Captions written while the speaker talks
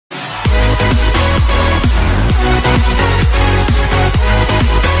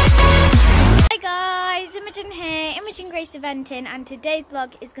Imogen-Grace eventing, and today's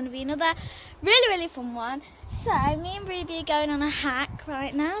vlog is going to be another really fun one. So me and Ruby are going on a hack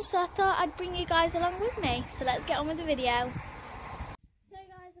right now, so I thought I'd bring you guys along with me. So let's get on with the video. So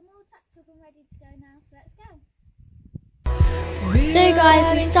guys, I'm all tacked up and ready to go now, so let's go. So guys,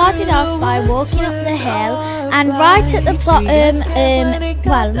 we started off by walking up the hill, and right at the bottom,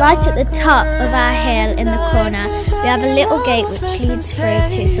 right at the top of our hill in the corner, we have a little gate which leads through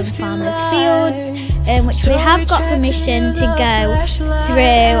to some farmers' fields, which we have got permission to go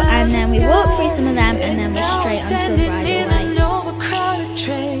through, and then we walk through some of them, and then we're straight onto the bridleway.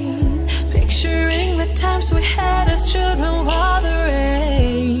 Picturing the times we had as children while the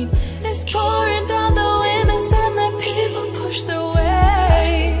rain is pouring down the windows and the people push their way.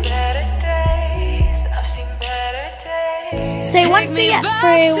 So once we get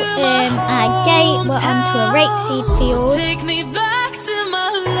through our gate, we're onto a rapeseed field. Take me back to my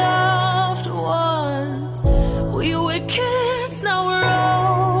loved ones. We were kids, now we're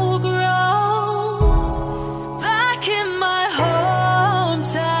all grown. Back in my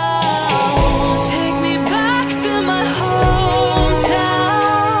hometown. Take me back to my hometown.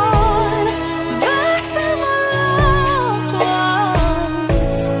 Back to my loved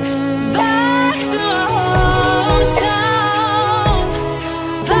ones. Back to my hometown.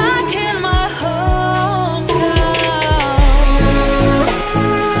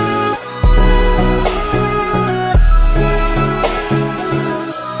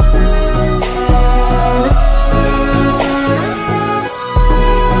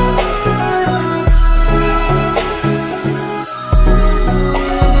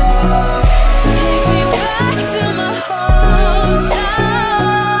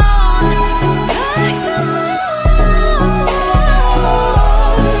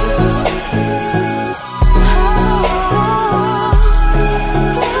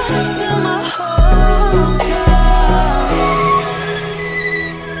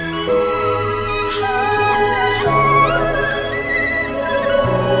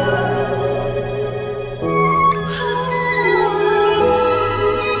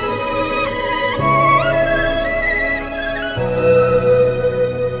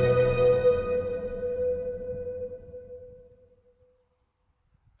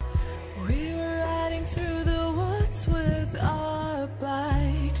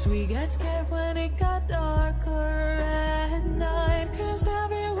 We got scared when it got darker at night, 'cause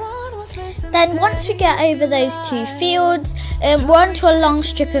everyone was missing. Then once we get over those two fields, we're onto a long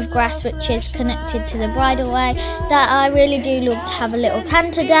strip of grass which is connected to the bridleway that I really do love to have a little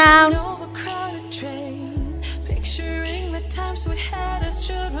canter down. Picturing the times we had as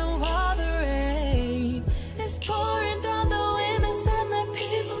children while the rain is pouring down the windows and the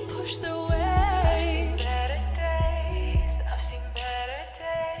people push their way.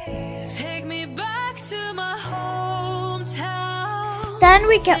 Take me back to my hometown. Then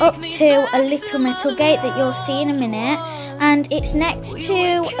we get up to a little metal gate that you'll see in a minute, and it's next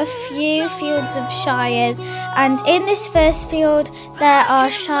to a few fields of shires, and in this first field there are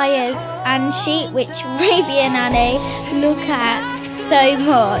shires and sheep which Ruby and Annie look at so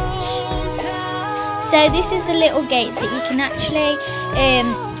much. So this is the little gates that you can actually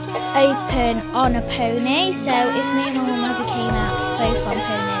open on a pony, so if me and my mum ever came out both on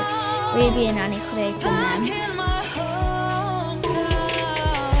ponies, Ruby and Annie could open them.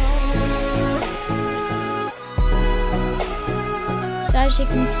 So as you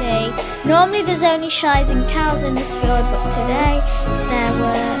can see, normally there's only shies and cows in this field, but today there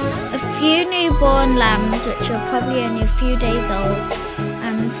were a few newborn lambs which are probably only a few days old,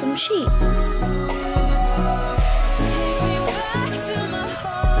 and some sheep.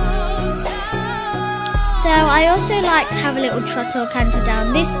 So I also like to have a little trot or canter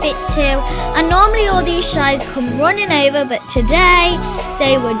down this bit too, and normally all these shies come running over, but today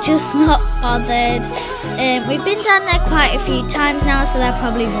they were just not bothered. We've been down there quite a few times now, so they're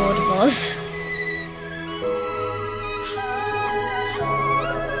probably bored of us.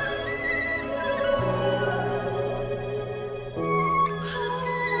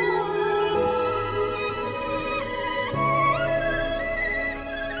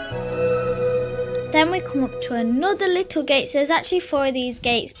 Then we come up to another little gate. So there's actually 4 of these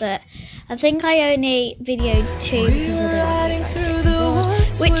gates, but I think I only videoed 2 because I don't have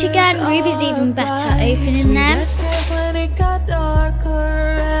which again, Ruby's even better opening them.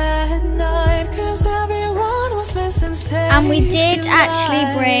 And we did actually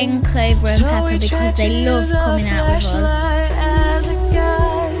bring Clover and Pepper because they love coming out with us.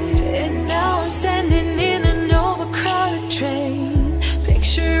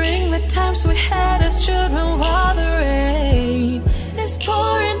 Times we had as children while the rain is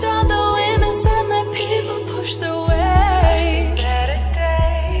pouring down the windows and the people push their way.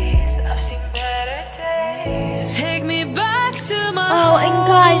 Oh, and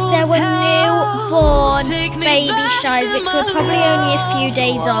guys, there were newborn baby shies which were probably only a few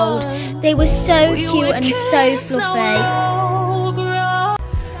days old. They were so cute and so fluffy.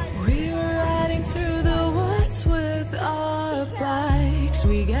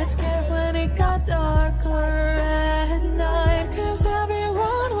 We get scared when it got darker at night, 'cause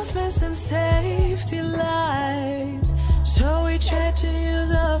everyone was missing safety lights. So we tried to use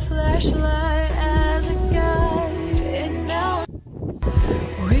a flashlight as a guide. And now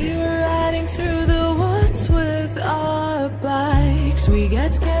we were riding through the woods with our bikes. We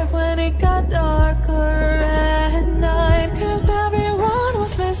get scared when it got darker at night, 'cause everyone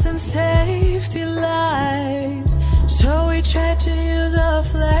was missing safety lights. So we tried to use a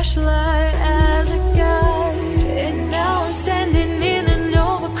flashlight as a guide. And now I'm standing in an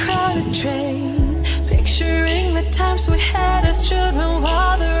overcrowded train, picturing the times we had as children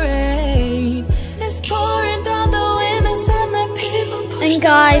while the rain is pouring down the windows and the people push. And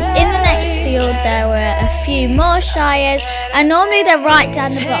guys, in the next field there were a few more shires, and normally they're right down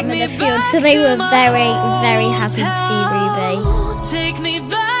the bottom of the field, so they were very, very happy to see Ruby. Take me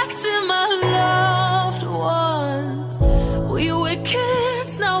back to my loved ones. We were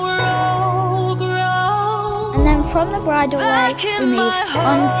kids, now we're all grown. And then from the bridleway, we moved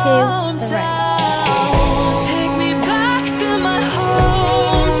onto the road. Take me back to my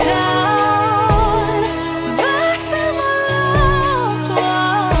hometown, back to my loved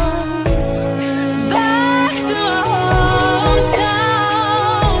ones, back to my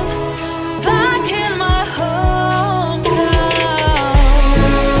hometown, back in my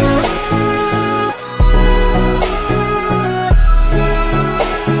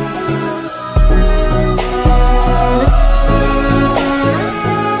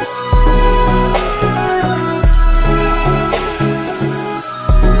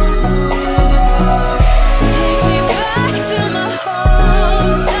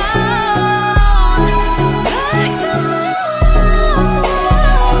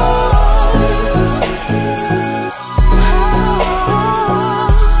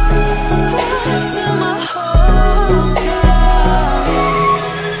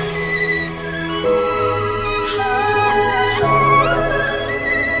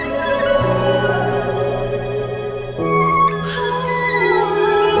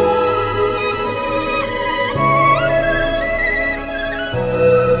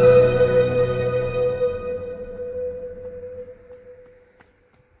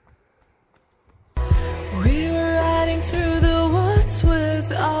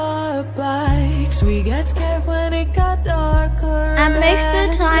we get scared when it got darker. And most of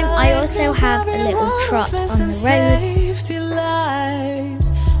the time I also have a little trot on the roads.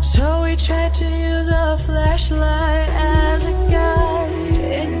 So we tried to use a flashlight as a guide.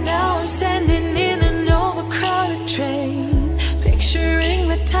 And now I'm standing in an overcrowded train, picturing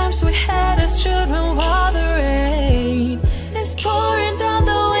the times we had as children while the rain is pouring down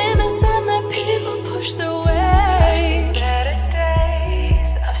the windows and the people push their way.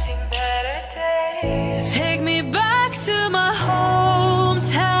 Take me back to my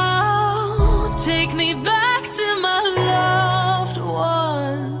hometown. Take me back to my loved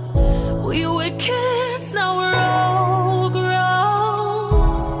ones. We were kids, now we're all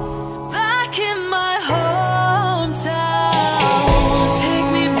grown. Back in my hometown. Take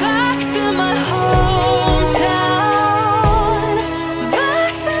me back to my hometown.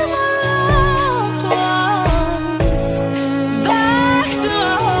 Back to my loved ones. Back to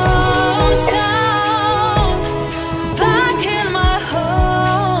my hometown.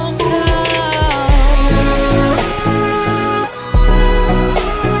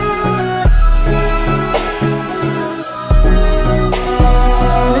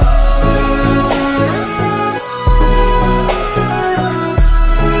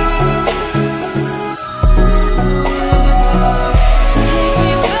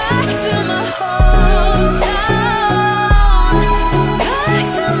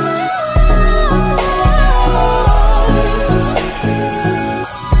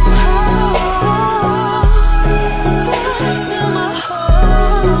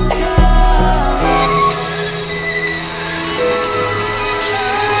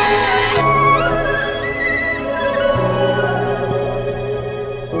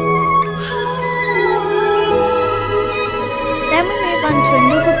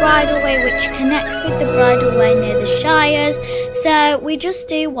 Bridleway which connects with the bridleway near the shires, so we just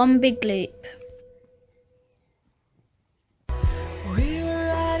do one big loop. We were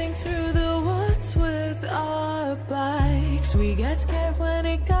riding through the woods with our bikes. We get scared when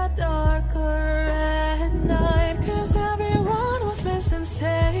it got darker at night, 'cause everyone was missing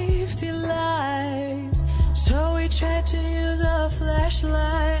safety lights. So we tried to use a flashlight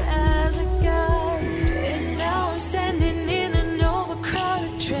flashlight as a guide. And now I'm standing in an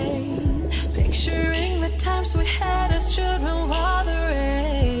overcrowded train, picturing the times we had as children while the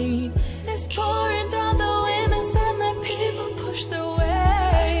rain is pouring down the windows and the people push their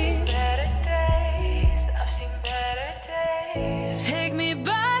way. I've seen better days. Take me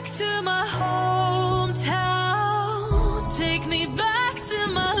back to my hometown. Take me back to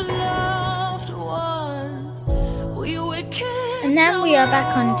my loved ones. We were kids. And then we are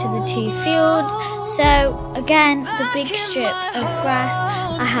back onto the 2 fields. So again, the big strip of grass.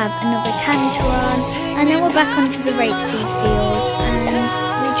 I have another canter on, and then we're back onto the rapeseed field, and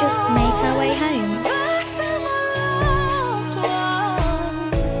we just make our way home.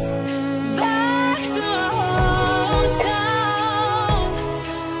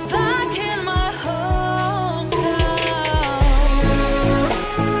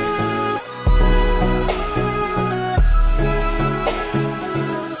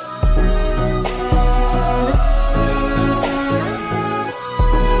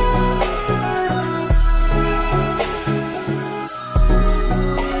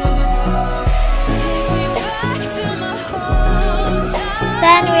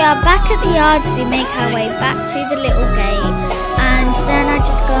 Then we are back at the yard as we make our way back through the little gate, and then I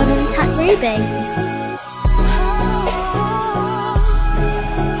just go and tap Ruby.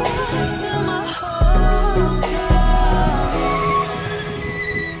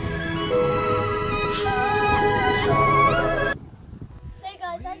 So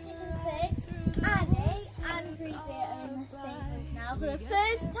guys, as you can see, Annie and Ruby are in the same place now for the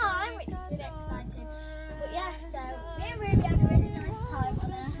first time, which is really exciting. But yeah, so me and Ruby had a really nice time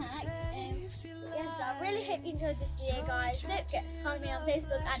on our hike. Yes, I really hope you enjoyed this video, guys. Don't forget to follow me on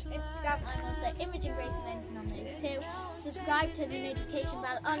Facebook and Instagram. I'm also Imogen-Grace on those too. Subscribe to the notification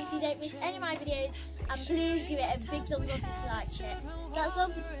bell on so you don't miss any of my videos. And please give it a big thumbs up if you liked it. That's all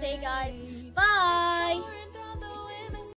for today, guys. Bye!